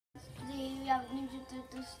have Ninja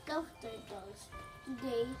Turtle stuffed turtles.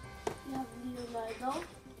 Today, we have Leonardo,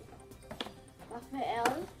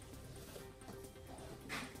 Raphael,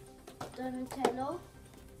 Donatello,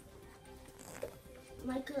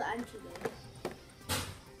 Michelangelo.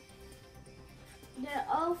 They're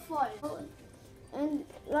all foil. And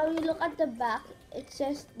when we look at the back, it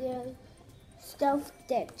says they're stuffed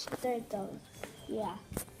turtles. Yeah.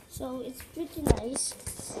 So it's pretty nice.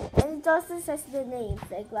 And it also says the names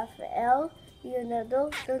like Raphael,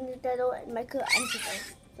 Leonardo, Donatello, and Michelangelo.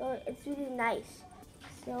 So it's really nice.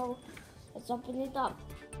 So let's open it up.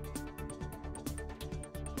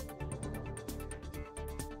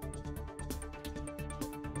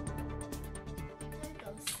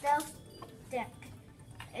 Stealth deck.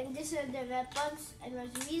 And these are the weapons, and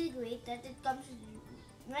what's really great that it comes with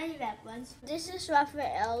many weapons. This is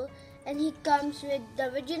Raphael, and he comes with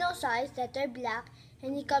the original size that are black,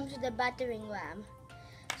 and he comes with a battering ram.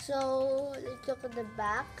 So let's look at the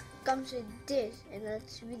back. It comes with this, and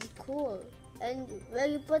that's really cool. And where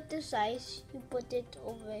you put the size, you put it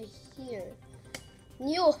over here.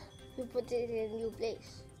 You put it in a new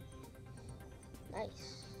place.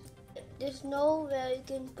 Nice. There's nowhere you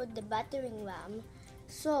can put the battering ram,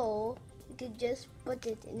 so you can just put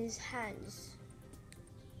it in his hands.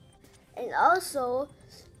 And also,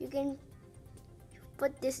 you can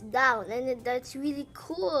put this down, and that's really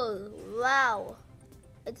cool. Wow,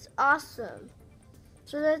 it's awesome.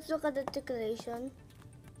 So let's look at the decoration.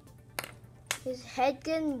 His head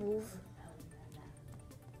can move,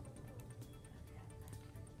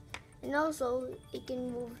 and also it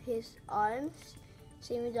can move his arms.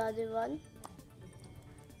 Same with the other one.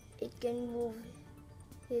 It can move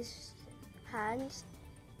his hands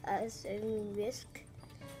as a wrist.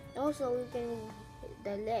 Also, you can move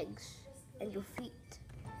the legs and your feet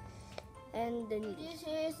and the knees.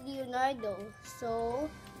 This is Leonardo. So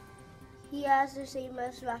he has the same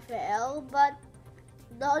as Raphael, but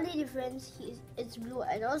the only difference is it's blue.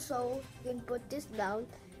 And also, you can put this down,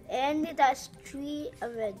 and it has 3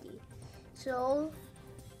 already. So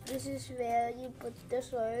this is where you put the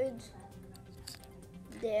swords.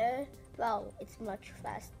 There. Wow, it's much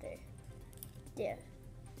faster. There.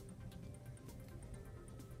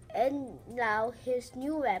 And now his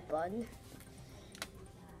new weapon.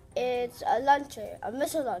 It's a launcher, a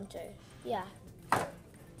missile launcher. Yeah.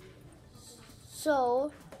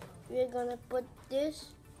 So we're gonna put this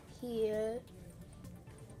here.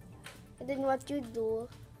 And then what you do,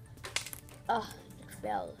 it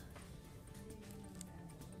fell.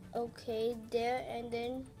 Okay, there, and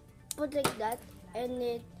then put like that, and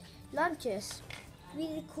it launches.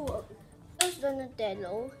 Really cool. Here's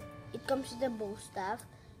Donatello. It comes with a bow staff,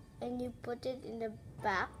 and you put it in the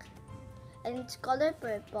back, and it's color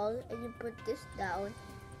purple, and you put this down,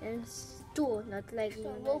 and it's 2, not like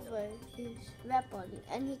over his weapon,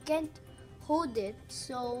 and he can't hold it,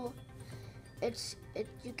 so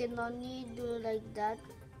you can only do like that.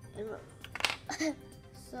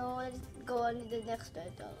 So let's go on to the next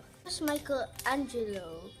turtle. This is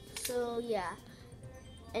Michelangelo. So yeah,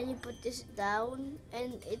 and you put this down,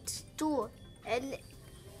 and it's 2, and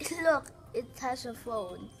look, it has a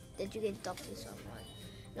phone that you can talk to someone.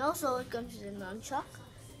 And also it comes with a nunchuck.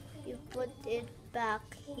 You put it back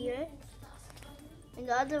here, and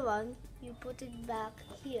the other one you put it back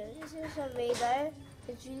here. This is a radar.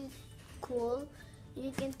 It's really cool.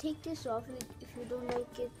 You can take this off if you don't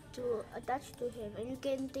like it to attach to him, and you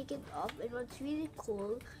can take it off. And what's really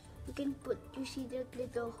cool, you see that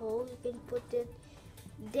little hole, you can put it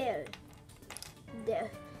there.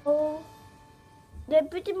 So they're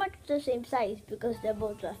pretty much the same size because they're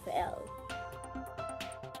both Raphael.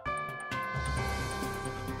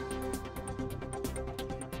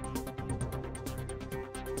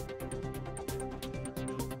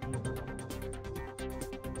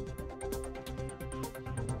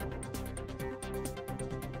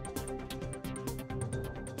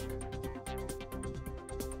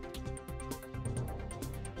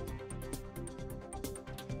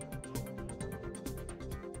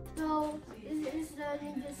 So this is the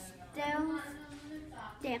Ninja Stealth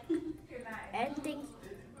deck, and thank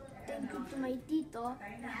you to my tito,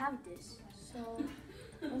 I have this. So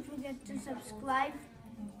don't forget to subscribe.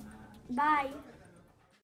 Bye.